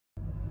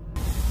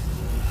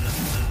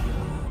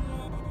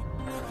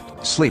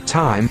Sleep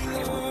time.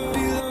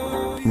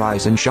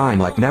 Rise and shine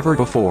like never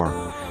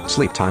before.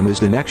 Sleep time is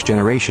the next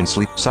generation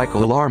sleep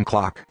cycle alarm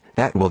clock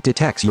that will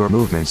detect your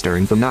movements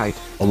during the night,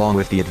 along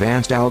with the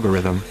advanced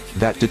algorithm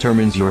that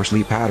determines your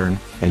sleep pattern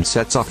and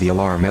sets off the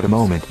alarm at a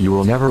moment you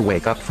will never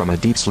wake up from a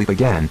deep sleep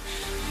again.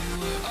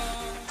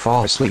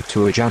 Fall asleep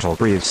to a gentle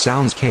breathe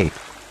soundscape.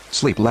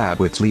 Sleep lab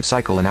with sleep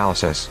cycle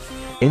analysis.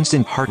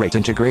 Instant heart rate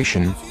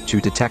integration to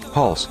detect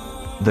pulse.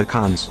 The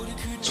cons.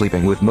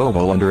 Sleeping with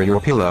mobile under your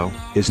pillow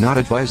is not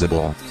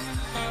advisable.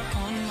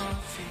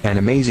 An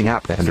amazing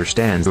app that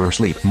understands your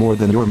sleep more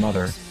than your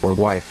mother or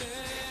wife,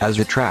 as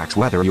it tracks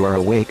whether you are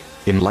awake,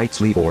 in light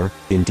sleep or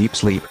in deep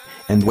sleep,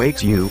 and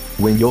wakes you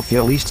when you'll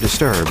feel least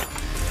disturbed.